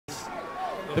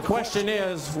The question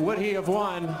is, would he have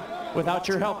won without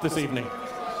your help this evening?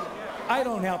 I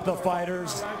don't help the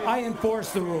fighters. I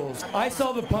enforce the rules. I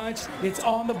saw the punch. It's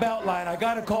on the belt line. I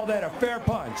got to call that a fair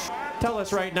punch. Tell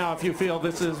us right now if you feel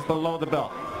this is below the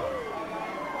belt.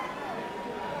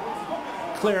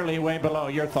 Clearly way below.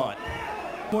 Your thought?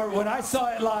 When I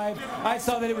saw it live, I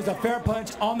saw that it was a fair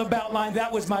punch on the belt line.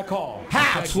 That was my call.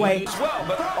 Half weight. As well,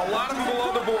 but a lot of them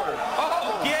below the border.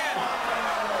 Oh, again.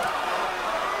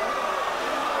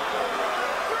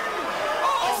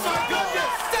 Oh, my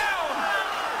goodness. Down.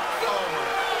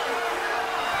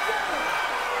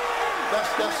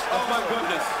 Oh, my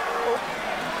goodness.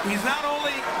 He's not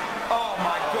only, oh,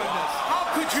 my goodness. How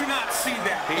could you not see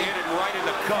that? He hit it right in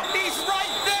the cup. He's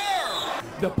right there.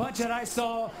 The punch that I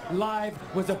saw live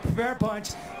was a fair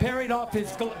punch, parried off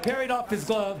his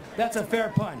glove. That's a fair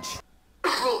punch.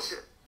 Bullshit.